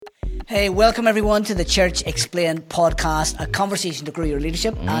Hey, welcome everyone to the Church Explained podcast, a conversation to grow your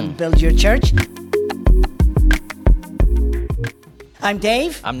leadership and build your church. I'm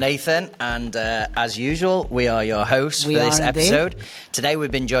Dave. I'm Nathan, and as usual, we are your hosts for this episode. Today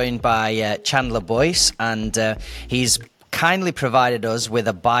we've been joined by Chandler Boyce, and he's kindly provided us with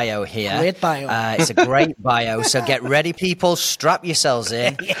a bio here. Great bio. It's a great bio, so get ready, people. Strap yourselves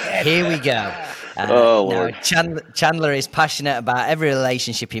in. Yeah. Here we go. Lord. Chandler is passionate about every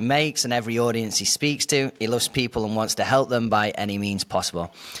relationship he makes and every audience he speaks to. He loves people and wants to help them by any means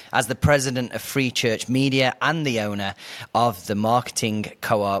possible. As the president of Free Church Media and the owner of the marketing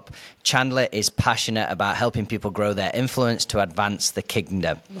co-op, Chandler is passionate about helping people grow their influence to advance the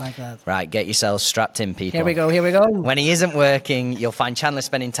kingdom. Like that. Right, get yourselves strapped in, people. Here we go. When he isn't working, you'll find Chandler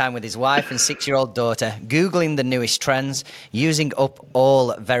spending time with his wife and 6-year-old daughter, Googling the newest trends, using up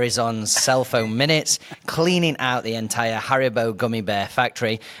all Verizon's cell phone minutes, cleaning out the entire Haribo gummy bear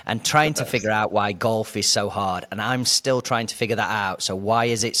factory, and trying to figure out why golf is so hard. And I'm still trying to figure that out. So why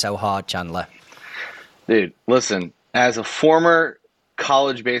is it so hard, Chandler? Dude, listen, as a former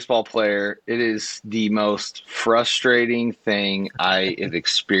college baseball player, it is the most frustrating thing I have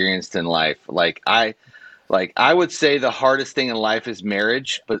experienced in life. I would say the hardest thing in life is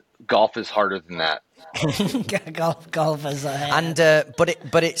marriage, but golf is harder than that. golf is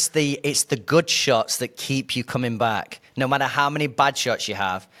but it's the good shots that keep you coming back. No matter how many bad shots you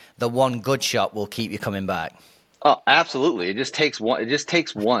have, the one good shot will keep you coming back. Oh, absolutely. It just takes one.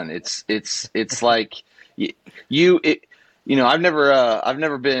 It's like I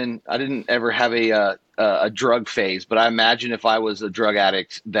didn't ever have a drug phase, but I imagine if I was a drug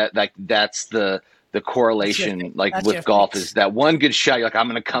addict, that's the correlation with golf is that one good shot. You're like, I'm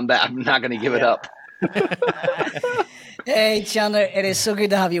going to come back. I'm not going to give it up. Hey, Chandler, it is so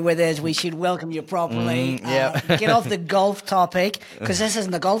good to have you with us. We should welcome you properly. Get off the golf topic, because this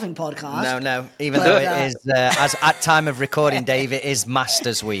isn't a golfing podcast. No. Even though it is, as at time of recording, Dave, it is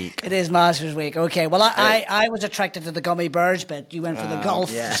Masters Week. It is Masters Week. Okay, well, I was attracted to the gummy bears, but you went for the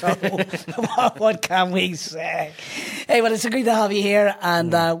golf. Yeah. So what can we say? Hey, well, it's so good to have you here,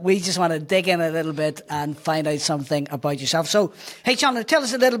 and we just want to dig in a little bit and find out something about yourself. So, hey, Chandler, tell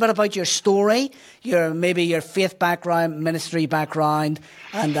us a little bit about your story, maybe your faith background, ministry background,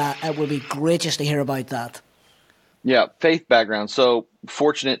 and it would be great just to hear about that. Yeah, faith background. So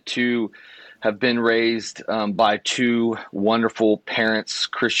fortunate to have been raised by two wonderful parents,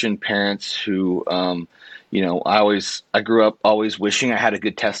 Christian parents who, I grew up always wishing I had a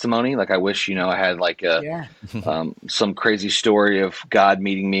good testimony. Like I wish, I had some crazy story of God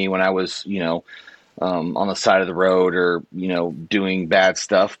meeting me when I was, on the side of the road or, doing bad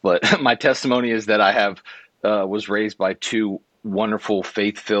stuff. But my testimony is that I was raised by two wonderful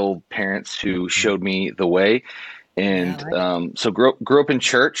faith-filled parents who showed me the way. And so grew up in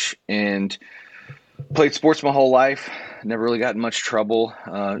church and played sports my whole life. Never really got in much trouble.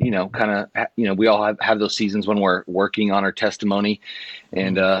 We all have those seasons when we're working on our testimony.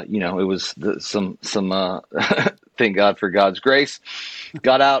 And, it was some thank God for God's grace.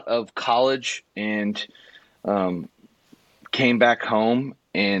 Got out of college and came back home,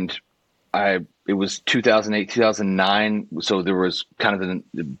 and it was 2008, 2009. So there was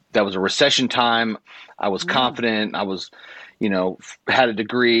that was a recession time. I was confident. I was, had a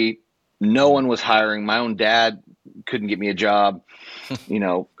degree. No one was hiring. My own dad couldn't get me a job,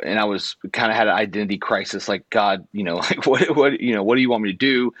 and I was kind of had an identity crisis. Like, God, what do you want me to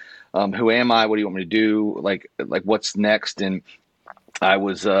do? Who am I? What do you want me to do? Like what's next? And I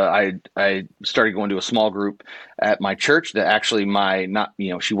was I started going to a small group at my church that actually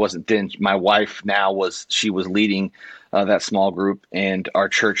she wasn't then. My wife now was leading that small group, and our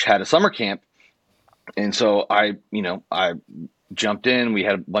church had a summer camp. And so I jumped in. We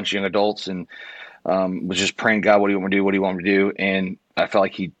had a bunch of young adults, and was just praying, God, what do you want me to do? What do you want me to do? And I felt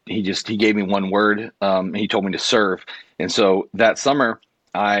like he gave me one word. He told me to serve. And so that summer,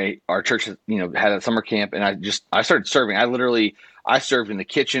 our church had a summer camp, and I started serving. I served in the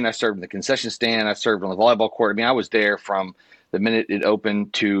kitchen. I served in the concession stand. I served on the volleyball court. I mean, I was there from the minute it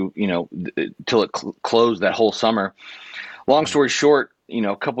opened to, till it closed that whole summer. Long story short,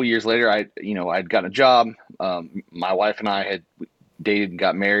 a couple years later, I'd gotten a job. My wife and I had dated and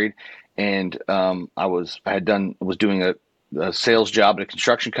got married, and I was doing a sales job at a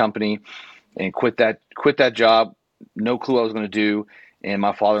construction company, and quit that job. No clue what I was going to do. And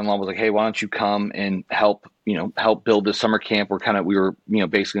my father-in-law was like, "Hey, why don't you come and help build this summer camp?" We were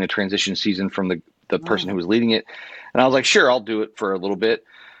basically in a transition season from the person who was leading it. And I was like, "Sure, I'll do it for a little bit."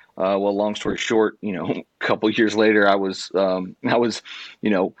 Well, long story short, a couple of years later, when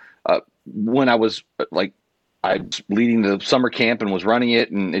I was like I was leading the summer camp and was running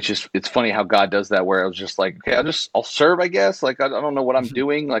it. And it's funny how God does that, where I was just like, okay, I'll serve, I guess. Like, I don't know what I'm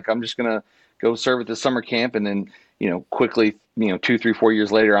doing. Like, I'm just going to go serve at the summer camp. And then, quickly, 2, 3, 4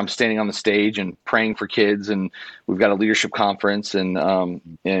 years later, I'm standing on the stage and praying for kids, and we've got a leadership conference, and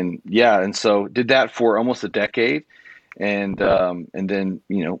so did that for almost a decade. And then,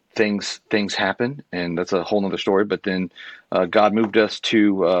 things happen, and that's a whole nother story. But then, God moved us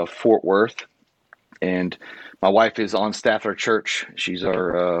to, Fort Worth, and my wife is on staff at our church. She's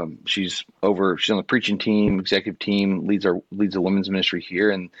on the preaching team, executive team, leads the women's ministry here.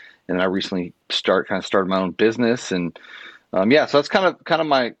 And I recently started my own business. And, so that's kind of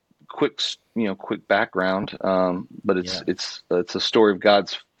my quick background. But it's a story of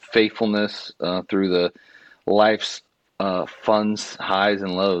God's faithfulness, through the life's, funds, highs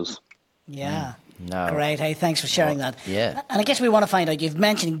and lows. Yeah. No. Great. Hey, thanks for sharing that. Yeah. And I guess we want to find out, you've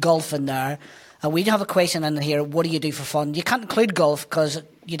mentioned golf in there. We do have a question in here. What do you do for fun? You can't include golf because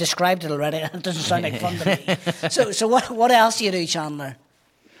you described it already. It doesn't sound like fun to me. So what else do you do, Chandler?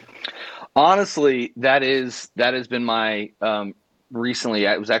 Honestly, that has been my, recently,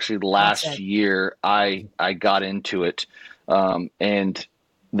 it was actually last year I got into it. And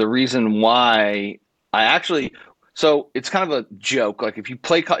the reason why so it's kind of a joke. Like, if you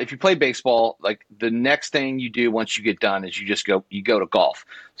play baseball, like, the next thing you do once you get done is you go to golf.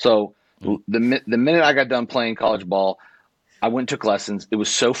 So the minute I got done playing college ball, I went and took lessons. It was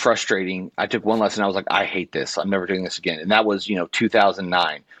so frustrating. I took one lesson. I was like, I hate this. I'm never doing this again. And that was,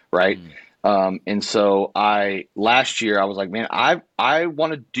 2009. Right. And so last year I was like, man, I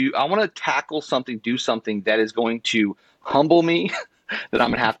want to tackle something, do something that is going to humble me, that I'm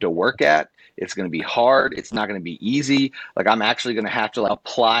going to have to work at. It's going to be hard. It's not going to be easy. Like, I'm actually going to have to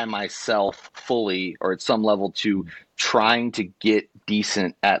apply myself fully, or at some level, to trying to get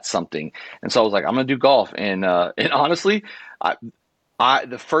decent at something. And so I was like, I'm going to do golf. And honestly,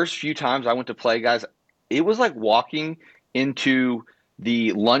 the first few times I went to play, guys, it was like walking into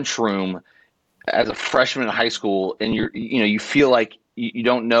the lunchroom as a freshman in high school, and you feel like you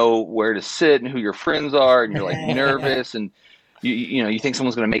don't know where to sit and who your friends are, and you're like nervous, and you think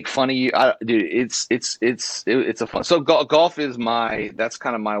someone's going to make fun of you. Dude, it's a fun. So golf is that's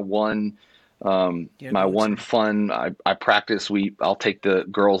kind of my one, one fun. I practice. I'll take the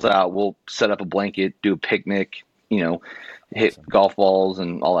girls out. We'll set up a blanket, do a picnic, hit golf balls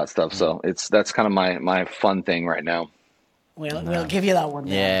and all that stuff. So that's kind of my fun thing right now. We'll give you that one.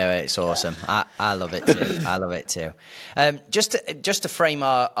 Then. Yeah, it's awesome. I love it too. I love it too. Just to frame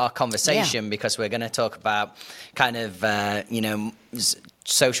our conversation, because we're going to talk about kind of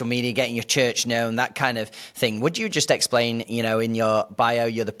social media, getting your church known, that kind of thing. Would you just explain, in your bio,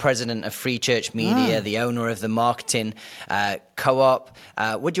 you're the president of Free Church Media, the owner of the marketing co-op.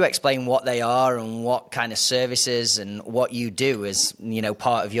 Would you explain what they are and what kind of services and what you do as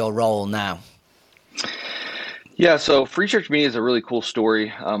part of your role now? Yeah, so Free Church Media is a really cool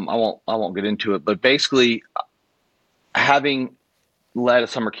story. I won't get into it, but basically, having led a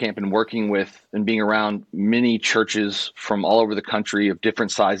summer camp and working with and being around many churches from all over the country of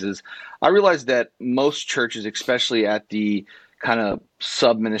different sizes, I realized that most churches, especially at the kind of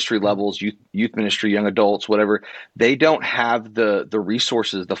sub-ministry levels, youth ministry, young adults, whatever, they don't have the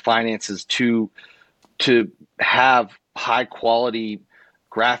resources, the finances to have high quality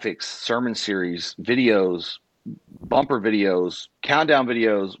graphics, sermon series, videos, bumper videos, countdown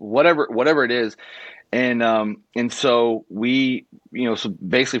videos, whatever it is. And so so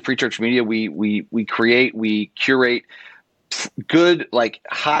basically Free Church Media, we curate good, like,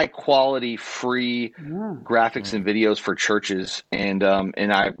 high quality, free graphics and videos for churches. And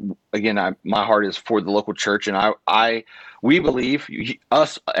my heart is for the local church. And we believe, we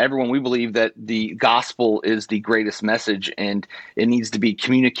believe that the gospel is the greatest message, and it needs to be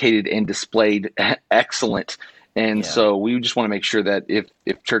communicated and displayed excellent. And so we just want to make sure that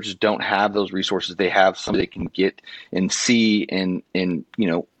if churches don't have those resources, they have something they can get and see and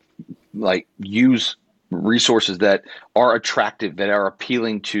use resources that are attractive, that are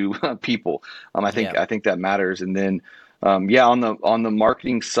appealing to people. I think that matters. And then, on the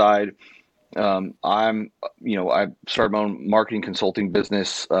marketing side, I started my own marketing consulting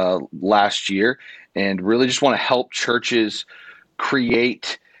business last year, and really just want to help churches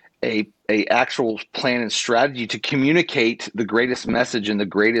create a actual plan and strategy to communicate the greatest message and the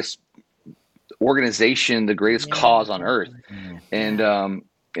greatest organization, the greatest cause on earth.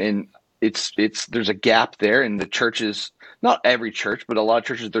 And it's there's a gap there, and the churches, not every church, but a lot of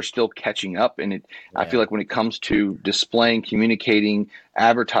churches, they're still catching up. And I feel like when it comes to displaying, communicating,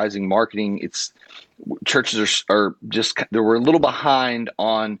 advertising, marketing, churches are just, they were a little behind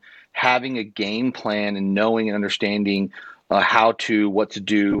on having a game plan and knowing and understanding what to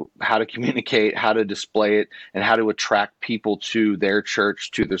do, how to communicate, how to display it, and how to attract people to their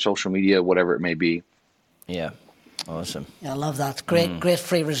church, to their social media, whatever it may be. Yeah, awesome. Yeah, I love that. Great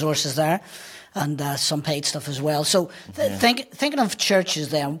free resources there, and some paid stuff as well. So thinking of churches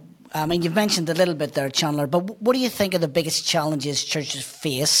then, I mean, you've mentioned a little bit there, Chandler, but what do you think are the biggest challenges churches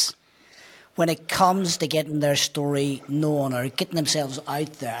face when it comes to getting their story known or getting themselves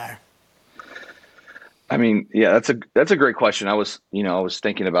out there? I mean, yeah, that's a great question. I was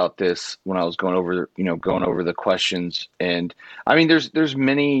thinking about this when I was going over the questions, and I mean, there's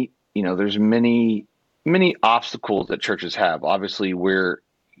many obstacles that churches have. Obviously,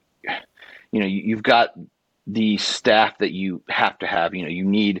 you've got the staff that you have to have.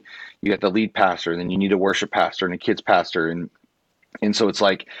 You got the lead pastor, and then you need a worship pastor and a kids pastor, and so it's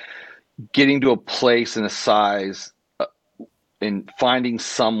like getting to a place and a size and finding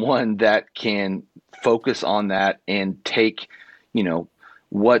someone that can focus on that and take,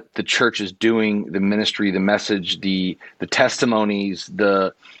 what the church is doing, the ministry, the message, the testimonies,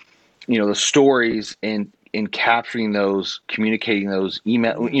 the stories, and capturing those, communicating those,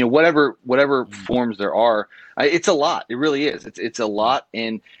 email, whatever forms there are. It's a lot. It really is. It's a lot.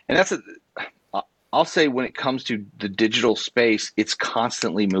 And I'll say when it comes to the digital space, it's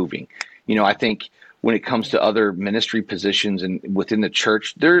constantly moving. I think when it comes to other ministry positions and within the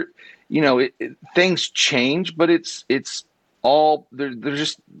church, things change, but it's all there's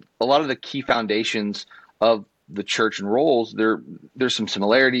just a lot of the key foundations of the church and roles. There's some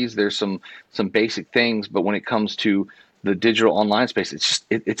similarities, there's some basic things, but when it comes to the digital online space,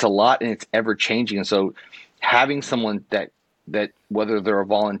 it's a lot, and it's ever changing. And so having someone that whether they're a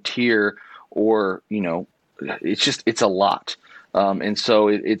volunteer or it's a lot, and so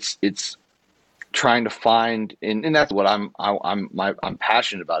it's trying to find, and that's what I'm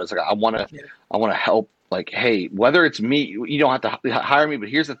passionate about. It's like I want to help. Like, hey, whether it's me, you don't have to hire me, but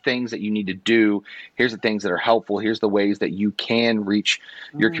here's the things that you need to do. Here's the things that are helpful. Here's the ways that you can reach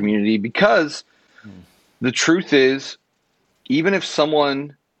your community. Because the truth is, even if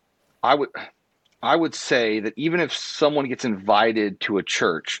someone, I would say that even if someone gets invited to a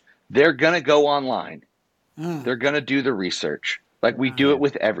church, they're going to go online. They're going to do the research. Like we do it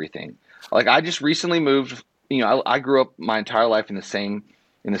with everything. Like I just recently moved, I grew up my entire life in the same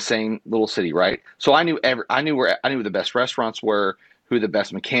little city, right? So I knew where the best restaurants were, who the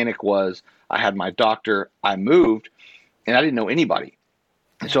best mechanic was. I had my doctor. I moved, and I didn't know anybody.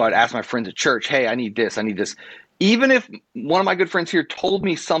 And so I'd ask my friends at church, "Hey, I need this. I need this." Even if one of my good friends here told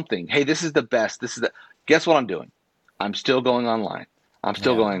me something, "Hey, this is the best. Guess what I'm doing? I'm still going online. I'm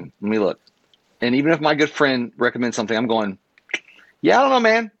still going. Let me look. And even if my good friend recommends something, I'm going, "Yeah, I don't know,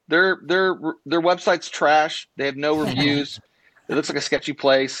 man. Their website's trash. They have no reviews. It looks like a sketchy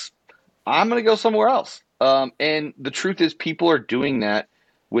place. I'm going to go somewhere else." And the truth is, people are doing that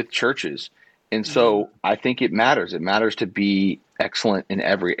with churches. And so I think it matters. It matters to be excellent in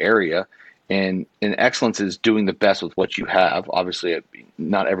every area. And excellence is doing the best with what you have. Obviously,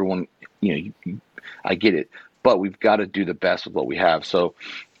 not everyone, I get it. But we've got to do the best with what we have. So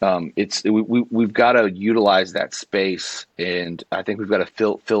we've got to utilize that space. And I think we've got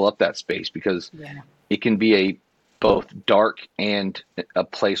to fill up that space, because it can be both dark and a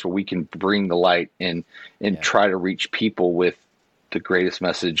place where we can bring the light and try to reach people with the greatest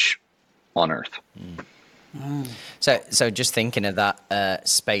message on earth. So just thinking of that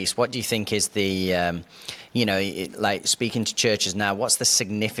space, what do you think is the, like speaking to churches now, what's the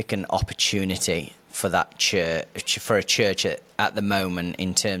significant opportunity for that church, for a church at the moment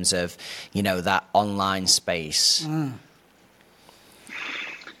in terms of, that online space?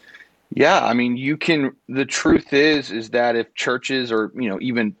 Yeah, I mean, the truth is that if churches or,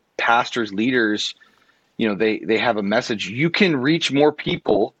 even pastors, leaders, they have a message, you can reach more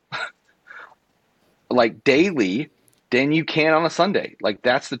people like daily than you can on a Sunday. Like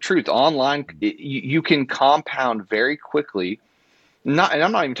that's the truth. Online, you can compound very quickly. And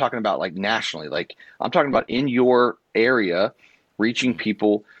I'm not even talking about like nationally, like I'm talking about in your area, reaching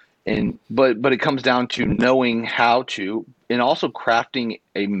people. But it comes down to knowing how to, and also crafting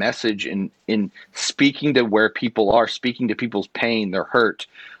a message in speaking to where people are, speaking to people's pain, their hurt.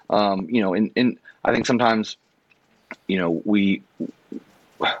 And I think sometimes,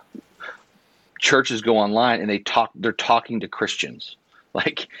 churches go online and they're talking to Christians.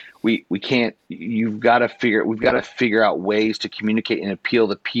 Like we've got to figure out ways to communicate and appeal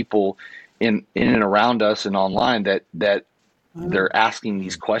to people in and around us and online that they're asking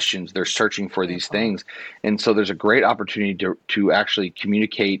these questions, they're searching for these things. And so there's a great opportunity to actually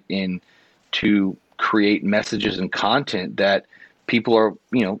communicate and to create messages and content that people are,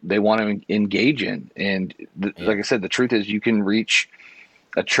 they want to engage in. And like I said, the truth is you can reach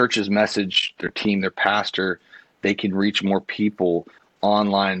a church's message, their team, their pastor, they can reach more people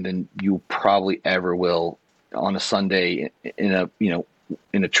online than you probably ever will on a Sunday in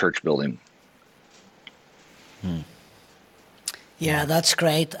a church building. Yeah, that's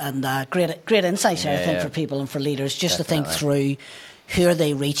great, and great insights there, I think, for people and for leaders, just to think through who are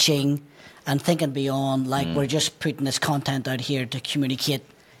they reaching and thinking beyond, like we're just putting this content out here to communicate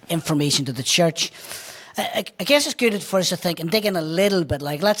information to the church. I guess it's good for us to think and dig in a little bit,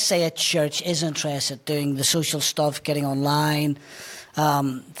 like let's say a church is interested in doing the social stuff, getting online,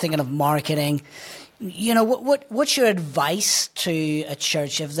 thinking of marketing. What's your advice to a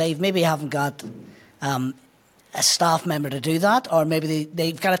church if they maybe haven't got a staff member to do that, or maybe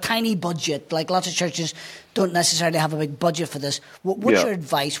they've got a tiny budget, like lots of churches don't necessarily have a big budget for this. What's your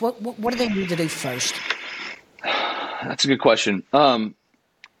advice? What do they need to do first? That's a good question.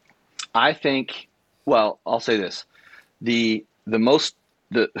 I think, well, I'll say this. The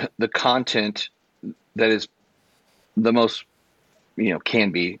content that is the most,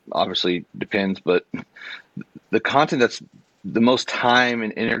 can be, obviously depends, but the content that's the most time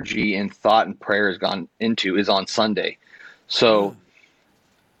and energy and thought and prayer has gone into is on Sunday. So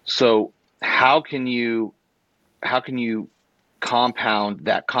how can you compound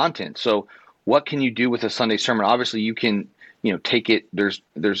that content? So what can you do with a Sunday sermon? Obviously you can, take it, there's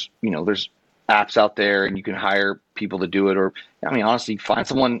apps out there and you can hire people to do it. Or, honestly,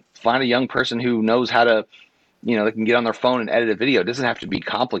 find a young person who knows how to, they can get on their phone and edit a video. It doesn't have to be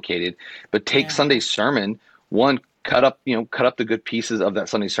complicated, but take Sunday's sermon, cut up the good pieces of that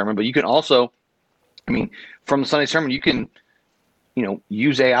Sunday sermon, but you can also, from the Sunday sermon, you can,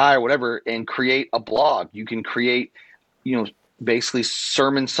 use AI or whatever and create a blog. You can create, basically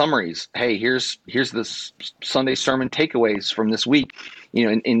sermon summaries. Hey, here's the Sunday sermon takeaways from this week,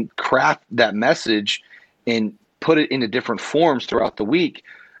 and craft that message and put it into different forms throughout the week.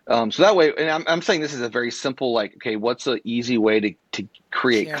 So that way, and I'm saying this is a very simple, like, okay, what's an easy way to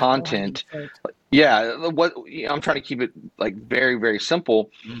create content? Yeah, I'm trying to keep it like very, very simple,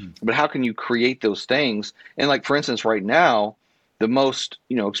 but how can you create those things? And like, for instance, right now, the most,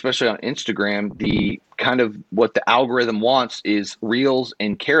 especially on Instagram, the kind of what the algorithm wants is reels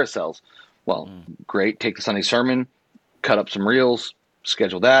and carousels. Well, great. Take the Sunday sermon, cut up some reels,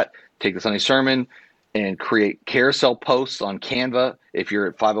 schedule that, take the Sunday sermon and create carousel posts on Canva. If you're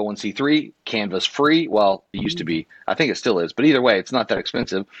at 501c3, Canva's free. Well, it used to be, I think it still is, but either way, it's not that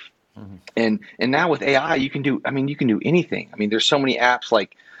expensive. And now with AI, you can do anything. There's so many apps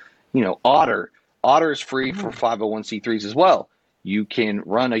like, Otter. Otter is free for 501c3s as well. You can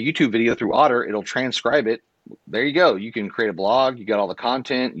run a YouTube video through Otter. It'll transcribe it. There you go. You can create a blog. You got all the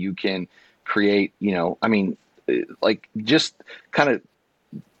content. You can create, like just kind of,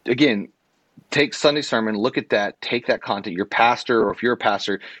 again, take Sunday sermon, look at that, take that content. Your pastor, or if you're a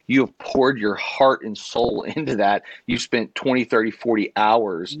pastor, you have poured your heart and soul into that. You spent 20, 30, 40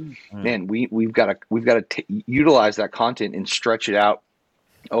 hours. Man, we've got to utilize that content and stretch it out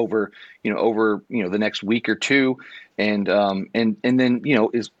over the next week or two. And then,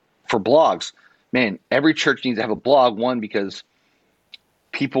 is for blogs, man, every church needs to have a blog. One, because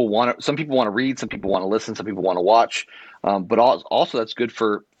some people want to read, some people want to listen, some people want to watch. But also that's good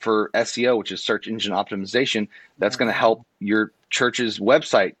for SEO, which is search engine optimization. That's going to help your church's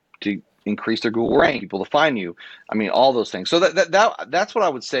website to increase their Google rank, people to find you. All those things. So that's what I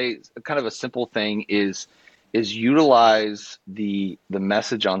would say. Kind of a simple thing is utilize the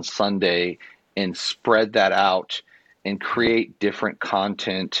message on Sunday and spread that out and create different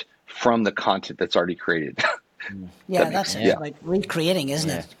content from the content that's already created. Yeah, that's it. Like recreating,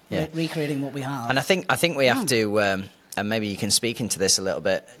 isn't it? Yeah. Recreating what we have. And I think we have to, and maybe you can speak into this a little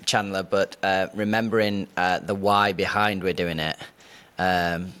bit, Chandler, but remembering the why behind we're doing it.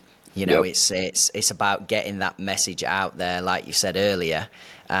 It's about getting that message out there, like you said earlier,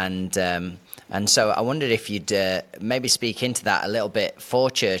 and so I wondered if you'd maybe speak into that a little bit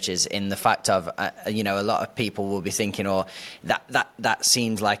for churches, in the fact of, a lot of people will be thinking, that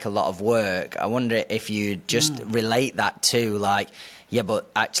seems like a lot of work. I wonder if you just relate that to, like, yeah,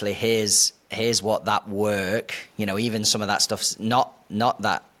 but actually here's what that work, even some of that stuff's not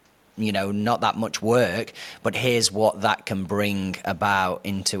that, not that much work, but here's what that can bring about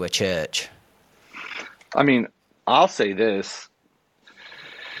into a church. I'll say this.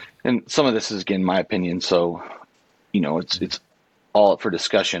 And some of this is, again, my opinion, so, it's all up for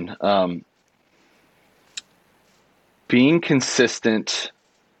discussion. Being consistent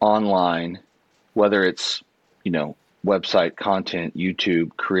online, whether it's, website content,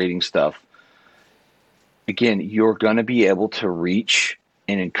 YouTube, creating stuff, again, you're going to be able to reach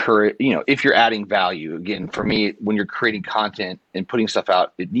and encourage, if you're adding value. Again, for me, when you're creating content and putting stuff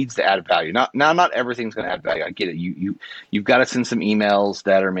out, it needs to add value. Not everything's going to add value. I get it. You've got to send some emails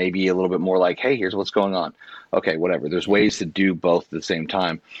that are maybe a little bit more like, hey, here's what's going on. Okay, whatever. There's ways to do both at the same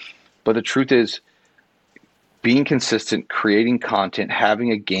time. But the truth is, being consistent, creating content,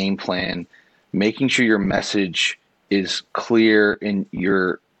 having a game plan, making sure your message is clear and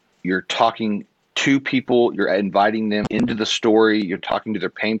you're talking to people, you're inviting them into the story, you're talking to their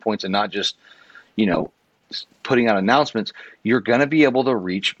pain points and not just, putting out announcements, you're going to be able to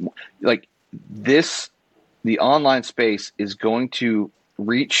reach like this. The online space is going to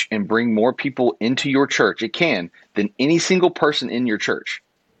reach and bring more people into your church. It can than any single person in your church.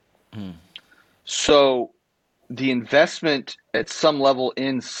 So the investment at some level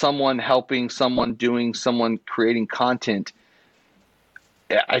in someone helping, someone doing, someone creating content,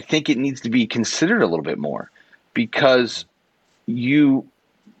 I think it needs to be considered a little bit more, because even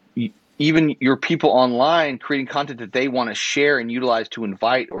your people online creating content that they want to share and utilize to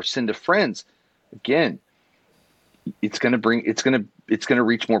invite or send to friends, again, it's going to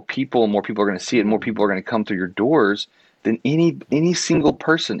reach more people, and more people are going to see it, and more people are going to come through your doors than any single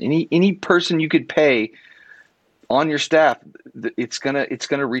person, any person you could pay on your staff. It's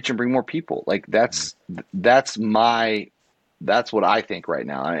gonna reach and bring more people. Like that's what I think right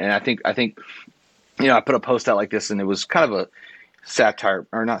now. And I think I put a post out like this, and it was kind of a satire,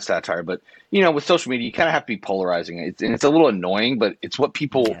 or not satire, but with social media, you kind of have to be polarizing. It's a little annoying, but it's what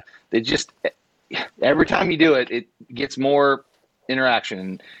people they just, every time you do it, it gets more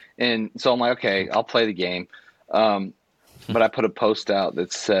interaction. And so I'm like, okay, I'll play the game. But I put a post out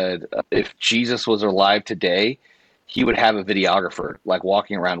that said, if Jesus was alive today, he would have a videographer like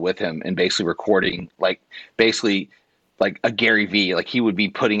walking around with him and basically recording, like a Gary V. Like he would be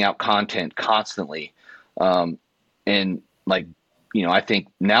putting out content constantly. And like, I think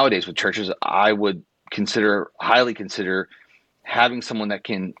nowadays with churches, I would highly consider having someone that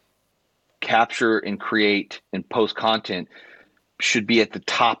can capture and create and post content should be at the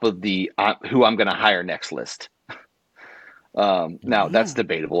top of the who I'm going to hire next list. Now that's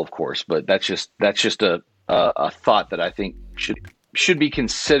debatable, of course, but that's just a thought that I think should be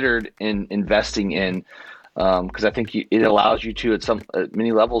considered in investing in, because I think it allows you to at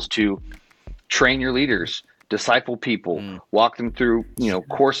many levels to train your leaders, disciple people, walk them through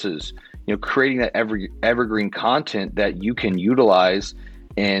courses, creating that evergreen content that you can utilize,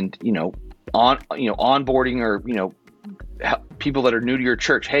 and onboarding or people that are new to your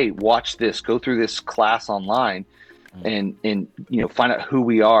church. Hey, watch this, go through this class online. And find out who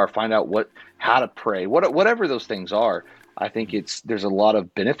we are, find out how to pray, whatever those things are. I think there's a lot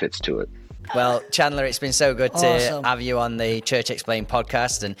of benefits to it. Well, Chandler, it's been so good to have you on the Church Explained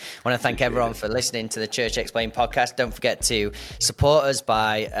podcast, and I want to thank everyone for listening to the Church Explained podcast. Don't forget to support us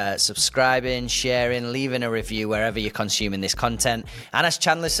by subscribing, sharing, leaving a review wherever you're consuming this content. And as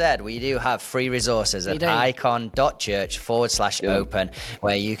Chandler said, we do have free resources at icon.church/open,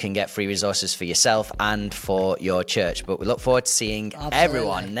 where you can get free resources for yourself and for your church. But we look forward to seeing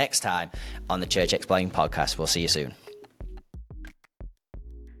everyone next time on the Church Explained podcast. We'll see you soon.